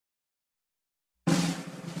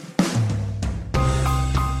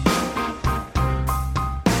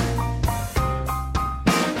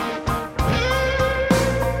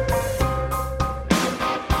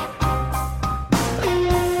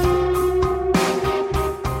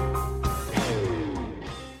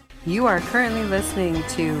You are currently listening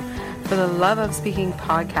to For the Love of Speaking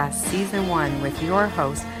podcast, Season 1, with your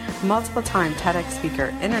host, multiple-time TEDx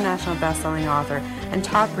speaker, international best-selling author, and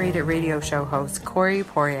top-rated radio show host, Corey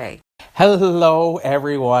Poirier. Hello,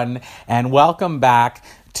 everyone, and welcome back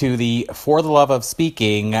to the For the Love of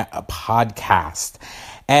Speaking podcast.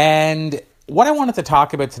 And what I wanted to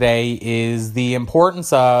talk about today is the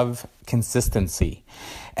importance of consistency.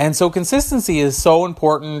 And so consistency is so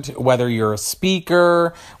important, whether you're a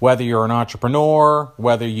speaker, whether you're an entrepreneur,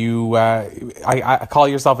 whether you I call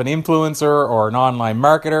yourself an influencer or an online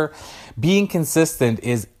marketer. Being consistent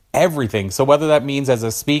is everything. So whether that means as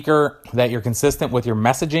a speaker that you're consistent with your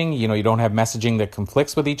messaging, you don't have messaging that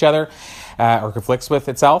conflicts with each other or conflicts with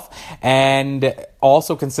itself. And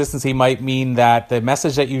also consistency might mean that the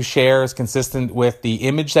message that you share is consistent with the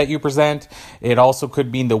image that you present. It also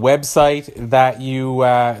could mean the website that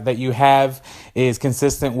you have is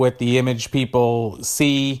consistent with the image people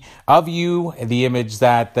see of you, the image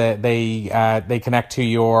that they connect to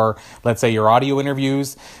your, let's say, your audio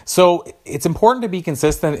interviews. So it's important to be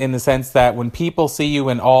consistent in the sense that when people see you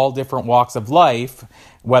in all different walks of life,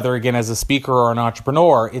 whether again as a speaker or an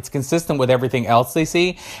entrepreneur, it's consistent with everything else they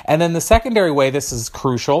see. And then the secondary way this is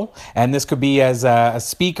crucial, and this could be as a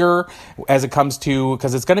speaker as it comes to,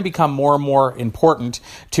 because it's going to become more and more important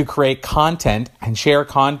to create content and share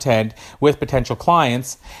content with potential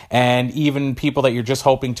clients and even people that you're just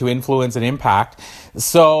hoping to influence and impact.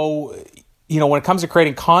 So when it comes to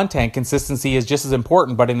creating content, consistency is just as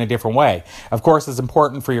important, but in a different way. Of course, it's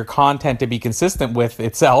important for your content to be consistent with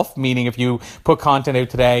itself, meaning if you put content out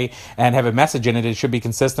today and have a message in it, it should be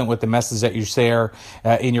consistent with the message that you share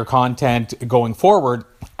in your content going forward.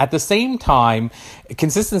 At the same time,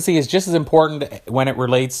 consistency is just as important when it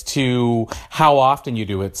relates to how often you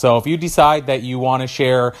do it. So if you decide that you want to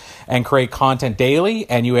share and create content daily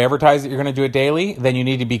and you advertise that you're going to do it daily, then you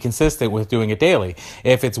need to be consistent with doing it daily.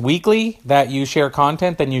 If it's weekly that you share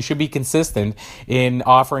content, then you should be consistent in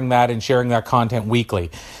offering that and sharing that content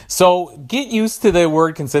weekly. So get used to the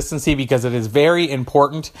word consistency because it is very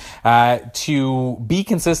important to be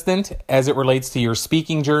consistent as it relates to your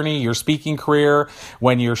speaking journey, your speaking career,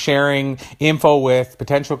 when you're sharing info with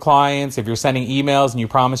potential clients, if you're sending emails and you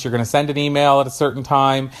promise you're going to send an email at a certain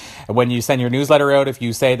time, when you send your newsletter out, if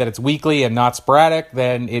you say that it's weekly and not sporadic,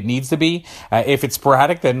 then it needs to be. If it's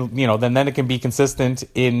sporadic, then it can be consistent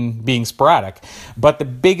in being sporadic. But the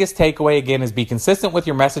biggest takeaway again is be consistent with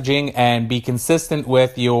your messaging and be consistent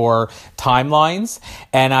with your timelines.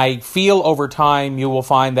 And I feel over time you will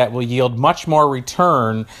find that will yield much more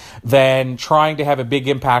return than trying to have a big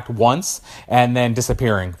impact once and then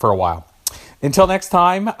disappearing for a while. Until next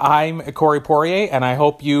time, I'm Corey Poirier, and I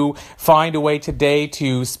hope you find a way today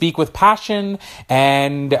to speak with passion.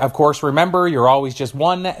 And of course, remember, you're always just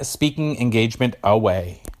one speaking engagement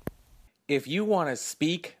away. If you want to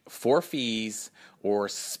speak for fees or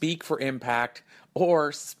speak for impact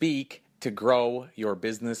or speak to grow your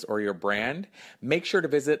business or your brand, make sure to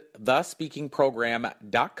visit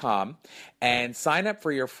thespeakingprogram.com and sign up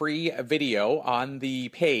for your free video on the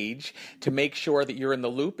page to make sure that you're in the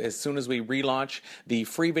loop as soon as we relaunch the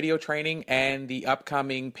free video training and the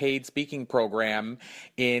upcoming paid speaking program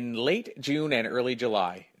in late June and early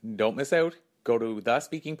July. Don't miss out. Go to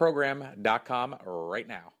thespeakingprogram.com right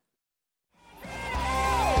now.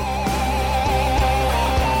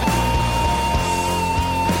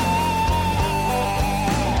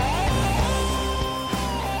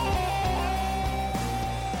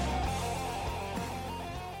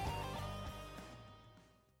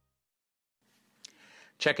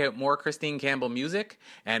 Check out more Christine Campbell music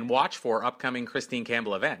and watch for upcoming Christine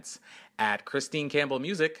Campbell events at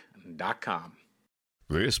ChristineCampbellMusic.com.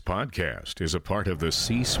 This podcast is a part of the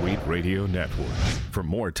C-Suite Radio Network. For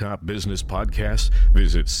more top business podcasts,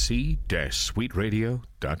 visit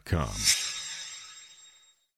c-suiteradio.com.